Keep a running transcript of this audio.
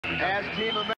As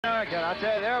Team America. I'll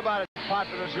tell you, they're about as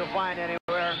popular as you'll find anywhere.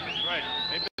 That's right.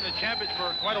 They've been the champions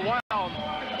for quite a while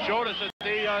and showed us that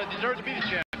they deserve to be the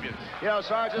champions. You know,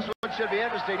 Sarge, this one should be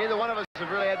interesting. Neither one of us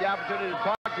have really had the opportunity to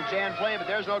talk to Jan Flame, but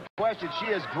there's no question she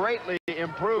has greatly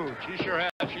improved. She sure has.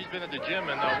 She's been at the gym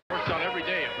and works out every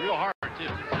day, real hard,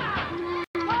 too.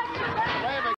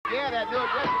 Flame again, that new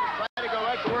aggressive is trying to go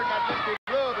right to work on Misty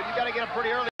Blue, but you got to get up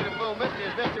pretty early to fool Misty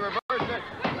as Misty reversed it.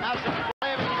 Now some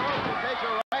Flame in the rope and takes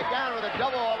her right down with a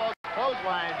double almost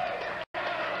clothesline.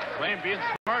 Flame being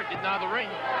smart, getting out of the ring.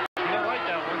 She didn't like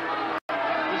that one.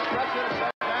 Destruction is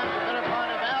sometimes a better part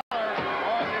of valor,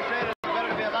 or as they say, it's better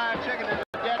to be a live chicken than a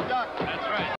dead duck. That's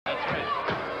right, that's right.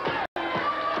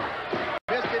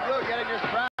 Misty Blue getting this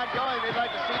crowd going. They'd like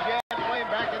to see Jan Flame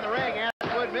back in the ring, as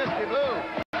would Misty Blue.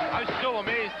 I'm still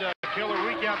amazed, Killer,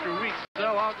 week after week.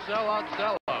 Sell out, sell out,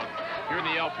 sell out. Here in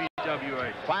the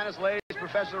LPWA. Finest ladies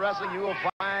professional wrestling you will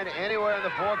find anywhere in the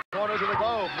four corners of the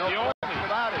globe. No question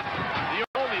about it. The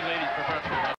only ladies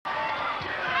professional wrestling.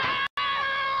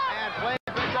 And Flame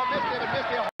picks up Misty, but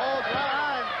Misty holds right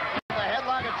on. The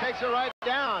headlock and takes her right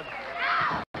down.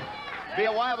 Be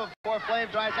a while before Flame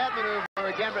tries that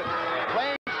maneuver again, but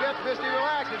Flame shifts, Misty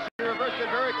relaxes. She reversed it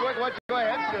very quick. What you go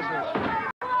ahead, sisters?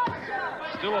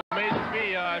 Still amazes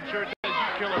me. I'm sure it says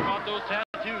you, Killer, about those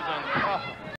tattoos on. Oh.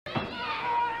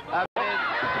 I mean,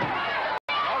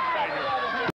 I'll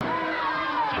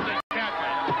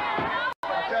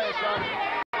tell you, son,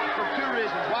 for two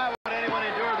reasons. Why would anyone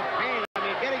endure the pain? I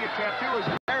mean, getting a tattoo is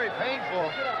very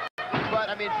painful. But,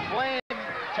 I mean, Flame,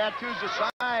 tattoos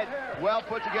aside, well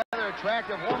put together,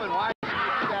 attractive woman. Why should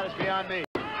you do that is beyond me.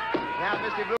 Now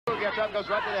Misty Blue gets up, goes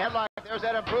right to the headlock. There's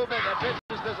that improvement. That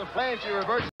viciousness of Flame. She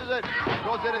reverses it,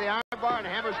 goes into the arm bar and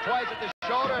hammers twice at the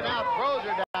shoulder, and now throws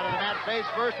her down on the mat face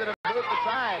first and a boot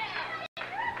besides.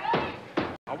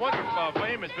 I wonder if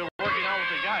Flame has been working out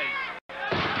with the guys.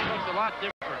 She looks a lot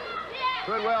different.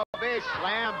 Could well be.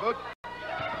 Slam, boot.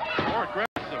 More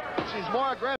aggressive. She's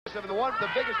more aggressive. And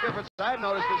the biggest difference I've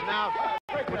noticed is now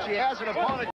when she has an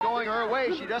opponent going her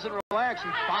way, she doesn't relax. She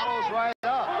follows right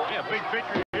up. Yeah, big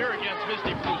victory here against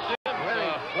Misty Blue Sims.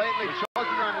 Really blatantly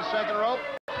choking her on the second rope.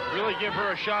 Really give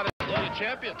her a shot at being a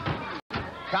champion.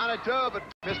 Count of two, but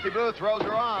Misty Blue throws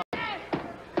her off.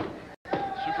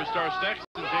 Superstar Sexton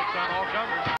takes on all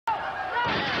comers.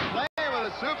 Flame with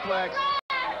a suplex.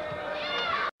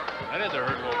 That had to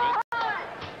hurt a little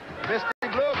bit. Misty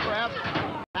Blue, perhaps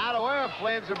not aware of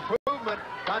Flame's improvement,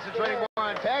 concentrating more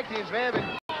on tag teams, may have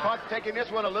been caught taking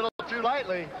this one a little too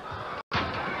lightly.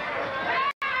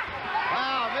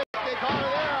 Wow, Misty caught her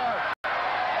there.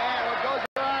 And what goes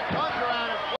around comes around,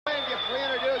 and Flame gets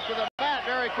reintroduced to the mat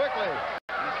very quickly.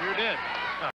 He sure did.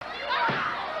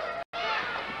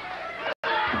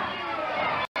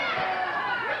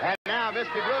 And now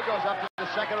Misty Blue goes up to the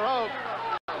second rope.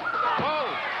 Whoa!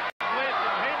 Plant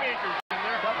some haymakers in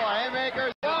there. Couple of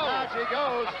haymakers, and down she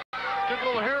goes. Took a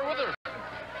little hair with her.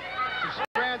 Some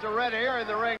strands of red hair in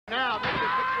the ring now. Misty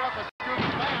picks her up a scoop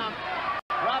slam,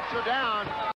 drops her down.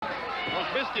 Well,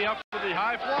 Misty up for the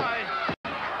high fly.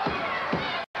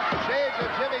 Shades of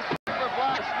Jimmy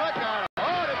Superfly slick on her.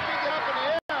 Oh, did she get up in the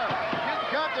air? You can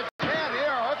count to 10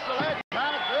 here. Hooks the leg.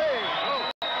 Count of 3. Oh,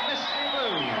 Misty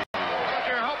Blue. I don't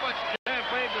care how much Jan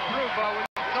Flame's improved, but when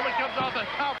someone comes off the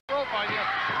top rope on you,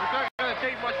 it's not going to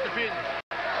take much to pin.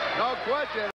 No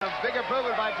question. A big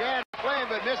improvement by Jan Flame,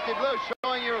 but Misty Blue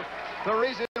showing you the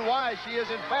reason why she is,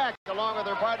 in fact, along with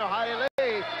her partner, Heidi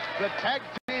Lee, the tag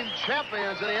team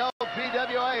champions in the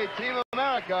LPWA Team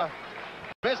America.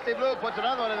 Misty Blue puts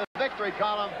another one in the victory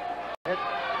column.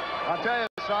 I'll tell you,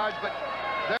 Sarge, but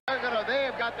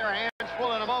they've got their hands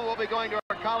full. In a moment, we'll be going to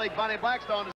our colleague, Bonnie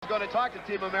Blackstone, who's going to talk to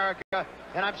Team America.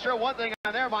 And I'm sure one thing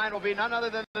on their mind will be none other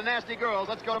than the Nasty Girls.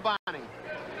 Let's go to Bonnie.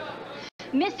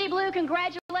 Misty Blue,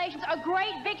 congratulations. A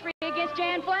great victory against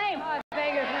Jan Flame.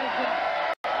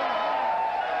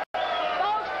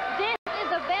 Folks, this is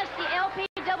the best the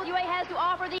LPWA has to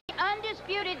offer. The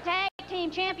undisputed tag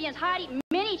team champions. Heidi,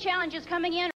 many challenges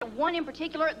coming in. One in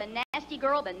particular, the Nasty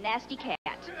Girl, the Nasty Cat.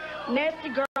 Nasty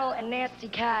Girl and Nasty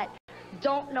Cat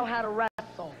don't know how to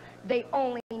wrestle. They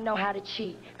only know how to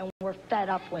cheat, and we're fed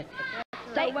up with it.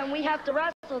 So when we have to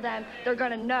wrestle them, they're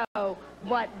going to know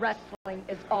what wrestling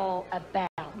is all about.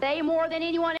 They, more than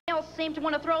anyone else, seem to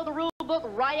want to throw the rule book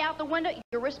right out the window.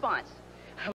 Your response?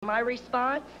 My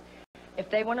response? If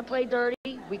they want to play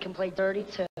dirty, we can play dirty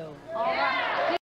too.